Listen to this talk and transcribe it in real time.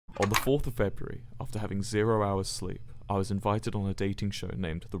On the 4th of February, after having 0 hours sleep, I was invited on a dating show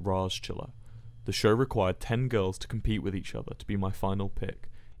named the Rajjchelor. The show required 10 girls to compete with each other to be my final pick.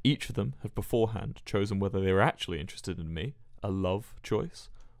 Each of them had beforehand chosen whether they were actually interested in me, a love choice,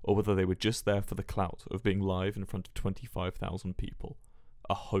 or whether they were just there for the clout of being live in front of 25,000 people,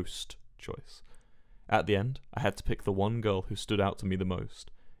 a host choice. At the end, I had to pick the one girl who stood out to me the most.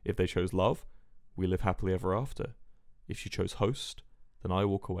 If they chose love, we live happily ever after. If she chose host, then I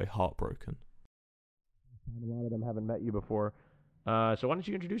walk away heartbroken. A lot of them haven't met you before, so why don't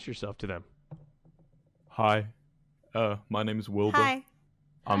you introduce yourself to them? Hi, my name is Wilbur. Hi.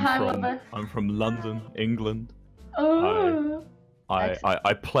 I'm from London, England. Oh.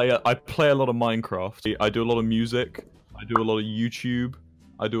 I play a lot of Minecraft. I do a lot of music. I do a lot of YouTube.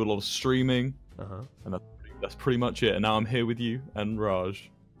 I do a lot of streaming. And that's pretty much it. And now I'm here with you and Raj.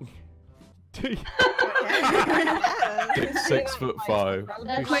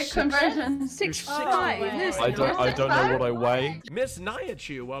 6'5". Quick conversion. 6'5". I don't know what I weigh. Miss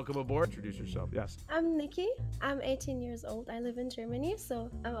Nihachu, welcome aboard. Introduce yourself. Yes. I'm Nikki. I'm 18 years old. I live in Germany, so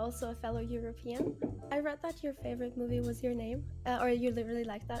I'm also a fellow European. I read that your favorite movie was Your Name, or you really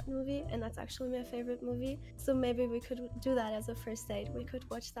like that movie, and that's actually my favorite movie. So maybe we could do that as a first date. We could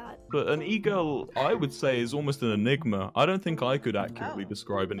watch that. But an e-girl, I would say, is almost an enigma. I don't think I could accurately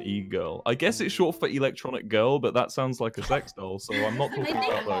describe an e-girl. I guess it's short for electronic girl, but that sounds like a sex doll, so I'm not talking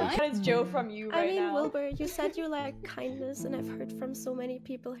about those. What is Joe from you right now? Wilbur, you said you like kindness, and I've heard from so many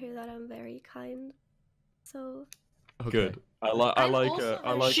people here that I'm very kind. So good. I like.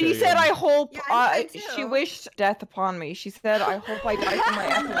 She said, "I hope." She wished death upon me. She said, "I hope I die from my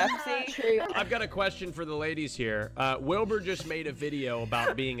epilepsy." True. I've got a question for the ladies here. Wilbur just made a video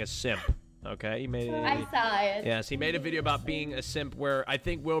about being a simp. Okay, he made. I saw it. Yes, he made a video about being a simp, where I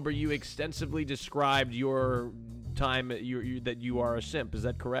think Wilbur, you extensively described your time that you are a simp. Is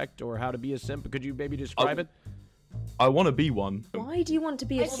that correct, or how to be a simp? Could you maybe describe it? I want to be one. Why do you want to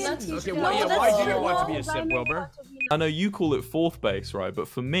be a simp? Okay, why do you want to be a simp, Wilbur? I know you call it fourth base, right? But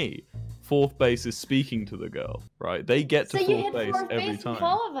for me, fourth base is speaking to the girl, right? They get to fourth base every time.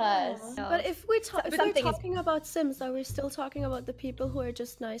 All of us. But if we're talking about Sims, are we still talking about the people who are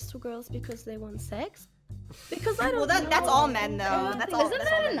just nice to girls because they want sex? Because I don't know. That's all men, though. Isn't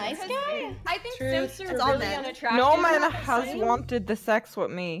that a nice guy? I think Sims are really unattractive. No man has wanted the sex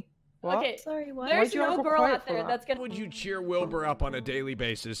with me. What? Okay, sorry, what? There's no girl out there that's gonna. Would you cheer Wilbur up on a daily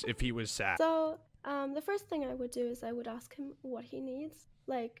basis if he was sad? So, the first thing I would do is I would ask him what he needs.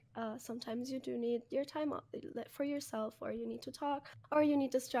 Like, sometimes you do need your time for yourself, or you need to talk, or you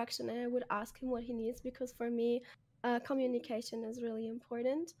need distraction, and I would ask him what he needs, because for me, communication is really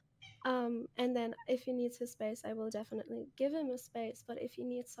important. And then if he needs his space, I will definitely give him a space, but if he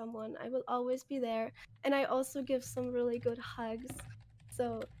needs someone, I will always be there. And I also give some really good hugs.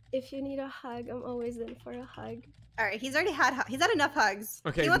 So if you need a hug, I'm always in for a hug. All right, he's already had enough hugs.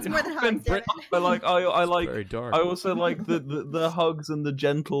 Okay, he wants more than hugs. I like. Very dark. I also like the hugs and the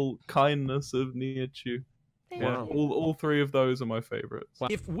gentle kindness of Nihachu. Yeah, all three of those are my favorites.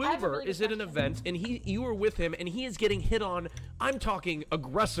 If Wilbur is at an event and you are with him and he is getting hit on, I'm talking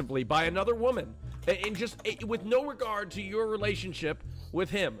aggressively, by another woman, and just with no regard to your relationship with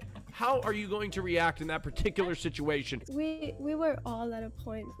him, how are you going to react in that situation? We were all at a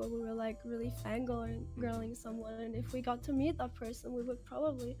point where we were like really fangirling someone, and if we got to meet that person, we would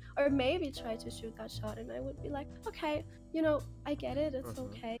probably, or maybe try to shoot that shot, and I would be like, okay, you know, I get it, it's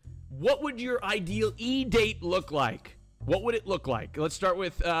okay. What would your ideal date look like? What would it look like? Let's start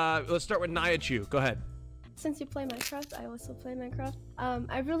with Nihachu. Go ahead. Since you play Minecraft, I also play Minecraft.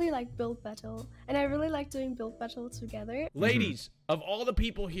 I really like build battle, and I really like doing build battle together. Ladies, of all the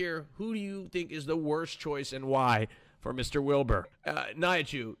people here, who do you think is the worst choice and why for Mr. Wilbur?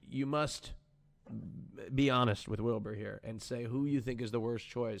 Nihachu, you must be honest with Wilbur here and say who you think is the worst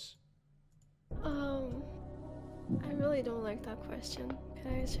choice. I really don't like that question.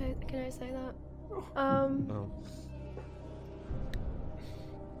 Can I say that?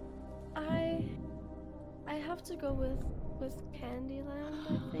 I have to go with Candyland,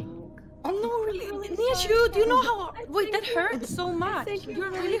 I think. Oh no, really? Nihachu, do you know how? Wait, that hurts so much.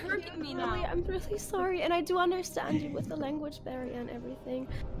 You're really hurting me now. I'm really sorry, and I do understand you with the language barrier and everything,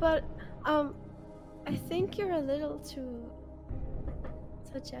 but I think you're a little too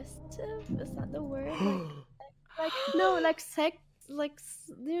suggestive. Is that the word? Like no, like sex, like,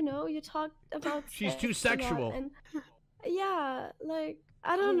 you know, you talked about. She's too sexual. And yeah, like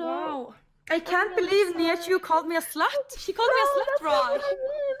I don't know. Wow. I can't believe Nihachu called me a slut. She called me a slut, Raj.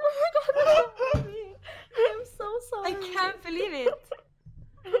 Oh my god, I'm so sorry. I can't believe it.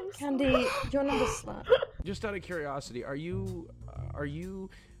 Candy, you're not a slut. Just out of curiosity, are you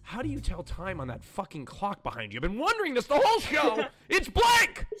How do you tell time on that fucking clock behind you? I've been wondering this the whole show. It's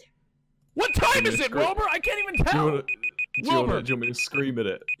blank. What time is it, Wilbur? I can't even tell. Do you want me to scream at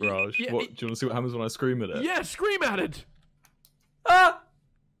it, Raj? Yeah, Do you want to see what happens when I scream at it? Yeah, scream at it. Ah!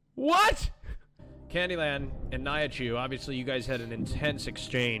 What? Candyland and Nihachu, obviously you guys had an intense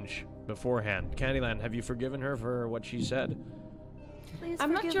exchange beforehand. Candyland, have you forgiven her for what she said? Please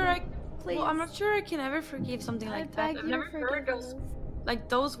I'm not sure Please. I'm not sure I can ever forgive something like that. I've never heard those. Like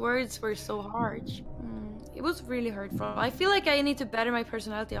those words were so harsh. It was really hurtful. I feel like I need to better my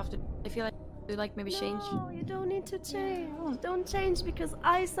personality after. I feel like maybe change. No, you don't need to change. Don't change because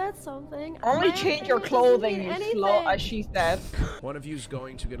I said something. Only change your clothing, you slut, as she said. One of you's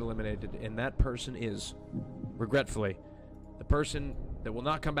going to get eliminated, and that person is, regretfully, the person that will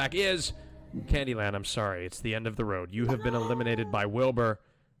not come back is Candyland. I'm sorry, it's the end of the road. You have been eliminated by Wilbur.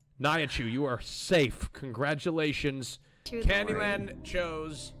 Nihachu, you are safe. Congratulations. Candyland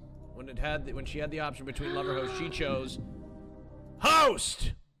chose when she had the option between lover host, she chose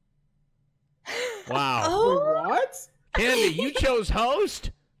host. Wow. Oh, what? Candy, you chose host?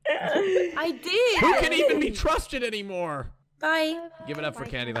 I did. Who can even be trusted anymore? Bye. Give it up for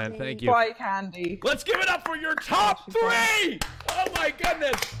Candyland. Thank you. Bye, Candy. Let's give it up for your top 3! Oh my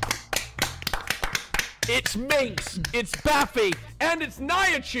goodness! It's Minx, it's Baffy, and it's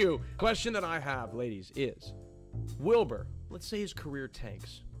Nihachu! Question that I have, ladies, is Wilbur, let's say his career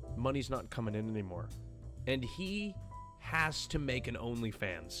tanks. Money's not coming in anymore. And he has to make an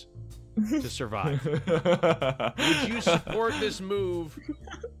OnlyFans to survive. Would you support this move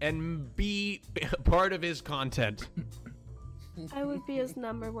and be a part of his content? I would be his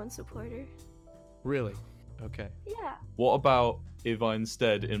 #1 supporter. Really? Okay. Yeah. What about if I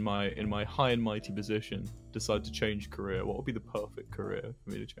instead, in my high and mighty position, decide to change career? What would be the perfect career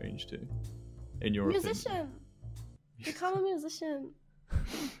for me to change to? In your opinion? Musician. Become a musician.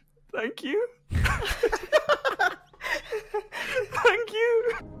 Thank you. Thank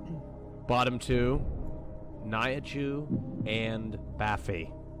you. Bottom 2, Nihachu and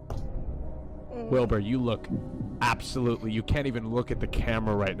Baffy. Wilbur, you look absolutely, you can't even look at the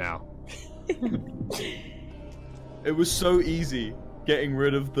camera right now. It was so easy getting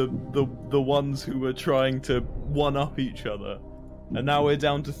rid of the ones who were trying to one-up each other. And now we're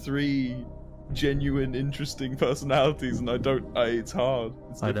down to 3 genuine, interesting personalities, and it's hard.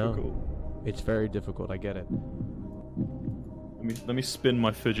 It's difficult. I know. It's very difficult, I get it. Let me spin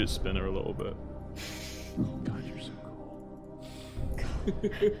my fidget spinner a little bit. Oh god, you're so cool.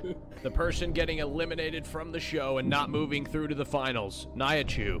 The person getting eliminated from the show and not moving through to the finals,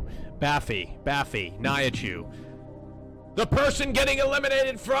 Nihachu. Baffy, Nihachu. The person getting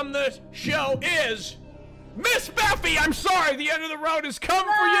eliminated from the show is Miss Baffy! I'm sorry, the end of the road has come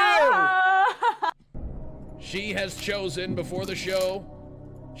for you! She has chosen before the show.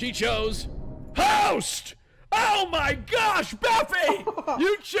 She chose host! Oh my gosh, Baffy!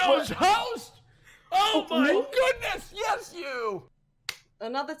 You chose host? Oh my goodness, yes you!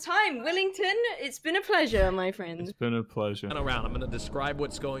 Another time, Willington. It's been a pleasure, my friend. It's been a pleasure. Around, I'm going to describe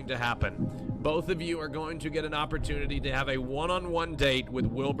what's going to happen. Both of you are going to get an opportunity to have a one-on-one date with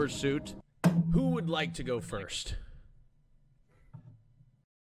Wilbur Soot. Who would like to go first?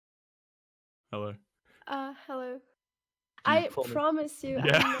 Hello. Hello. I promise you,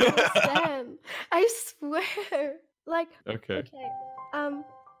 Yeah. I understand. I swear. Like, Okay.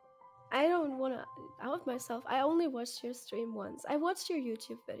 I don't want to out myself. I only watched your stream once. I watched your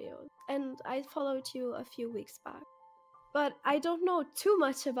YouTube videos, and I followed you a few weeks back. But I don't know too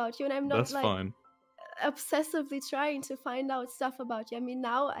much about you, and I'm not That's fine. obsessively trying to find out stuff about you. I mean,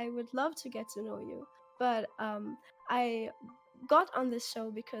 now I would love to get to know you, but I got on this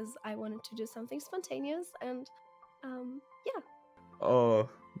show because I wanted to do something spontaneous, and yeah. Oh,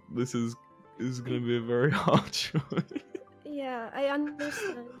 this is gonna be a very hard choice. Yeah, I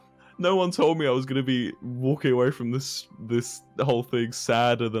understand. No one told me I was gonna be walking away from this whole thing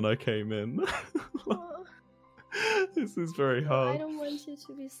sadder than I came in. This is very hard. I don't want you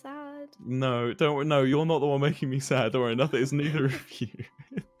to be sad. No, don't. No, you're not the one making me sad. Don't worry, nothing. It's neither of you.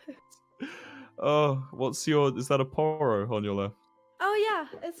 Oh, what's your? Is that a poro on your left? Oh yeah,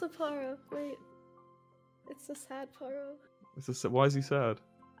 it's a poro. Wait, it's a sad poro. Why is he sad?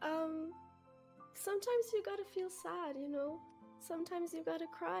 Sometimes you gotta feel sad, you know. Sometimes you gotta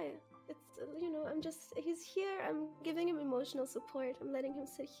cry. It's, you know, he's here. I'm giving him emotional support. I'm letting him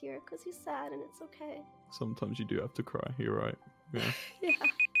sit here because he's sad, and it's okay. Sometimes you do have to cry. You're right. Yeah. Yeah.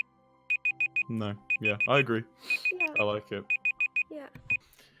 No. Yeah, I agree. Yeah. I like it. Yeah.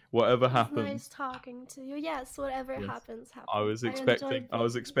 Whatever It's happens. nice talking to you. Yes, whatever happens, happens. I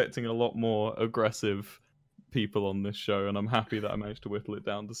was expecting a lot more aggressive people on this show, and I'm happy that I managed to whittle it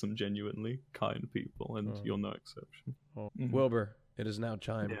down to some genuinely kind people, and you're no exception. Wilbur, it is now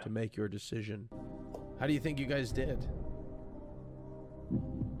time to make your decision. How do you think you guys did?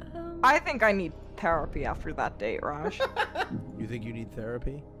 I think I need therapy after that date, Raj. You think you need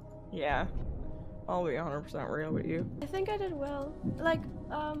therapy? Yeah. I'll be 100% real with you. I think I did well. Like,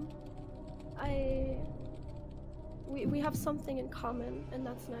 we have something in common, and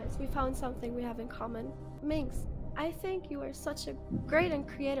that's nice. We found something we have in common. Minx, I think you are such a great and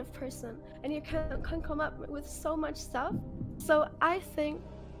creative person, and you can come up with so much stuff. So I think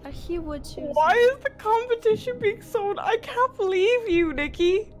that he would choose. Why is the competition being so? I can't believe you,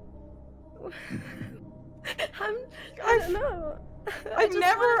 Nikki. I don't know.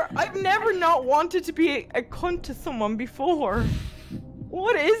 I've never not wanted to be a cunt to someone before.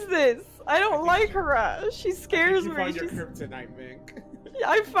 What is this? I don't like her. She scares me. Find your kryptonite, Mink.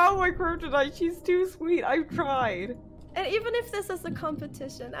 I found my kryptonite. She's too sweet. I've tried. And even if this is a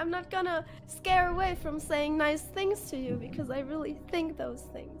competition, I'm not gonna scare away from saying nice things to you because I really think those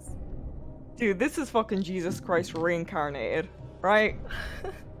things. Dude, this is fucking Jesus Christ reincarnated, right?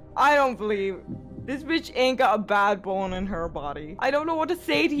 I don't believe this bitch ain't got a bad bone in her body. I don't know what to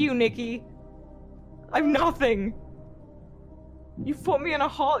say to you, Nikki. I've nothing. You put me in a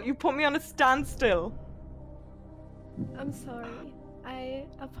halt. You put me on a standstill. I'm sorry. I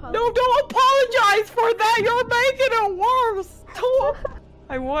apologize. No, don't apologize for that. You're making it worse.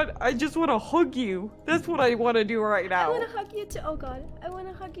 Don't. I just want to hug you. That's what I want to do right now. I want to hug you too. Oh god, I want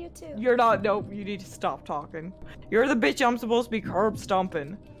to hug you too. You're not. Nope. You need to stop talking. You're the bitch I'm supposed to be curb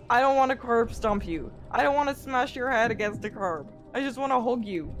stomping. I don't want to curb stomp you. I don't want to smash your head against the curb. I just want to hug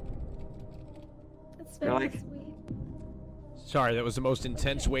you. That's very sweet. Sorry, that was the most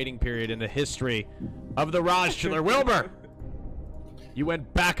intense waiting period in the history of the Rajjchelor. Wilbur! You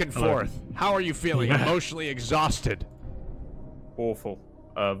went back and forth. How are you feeling? Emotionally exhausted. Awful.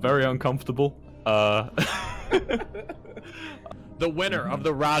 Very uncomfortable. The winner of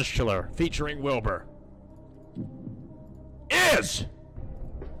the Rajjchelor, featuring Wilbur, is...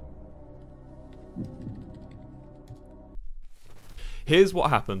 Here's what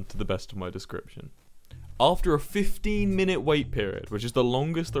happened to the best of my description. After a 15-minute wait period, which is the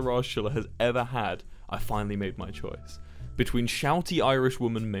longest the Rajjchelor has ever had, I finally made my choice. Between shouty Irish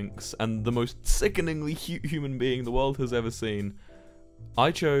woman Minx and the most sickeningly human being the world has ever seen,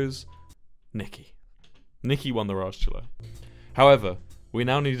 I chose Nikki. Nikki won the Rajjchelor. However, we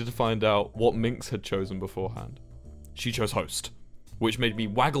now needed to find out what Minx had chosen beforehand. She chose host, which made me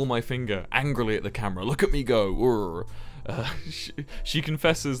waggle my finger angrily at the camera. Look at me go. She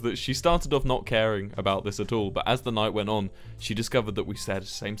confesses that she started off not caring about this at all, but as the night went on, she discovered that we shared the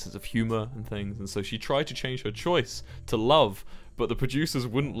same sense of humor and things, and so she tried to change her choice to love, but the producers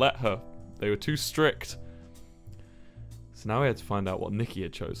wouldn't let her. They were too strict. So now we had to find out what Nikki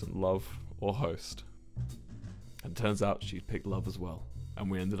had chosen, love or host. And it turns out she'd picked love as well, and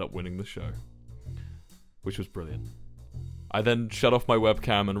we ended up winning the show, which was brilliant. I then shut off my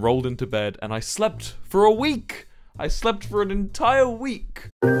webcam and rolled into bed, and I slept for a week! I slept for an entire week!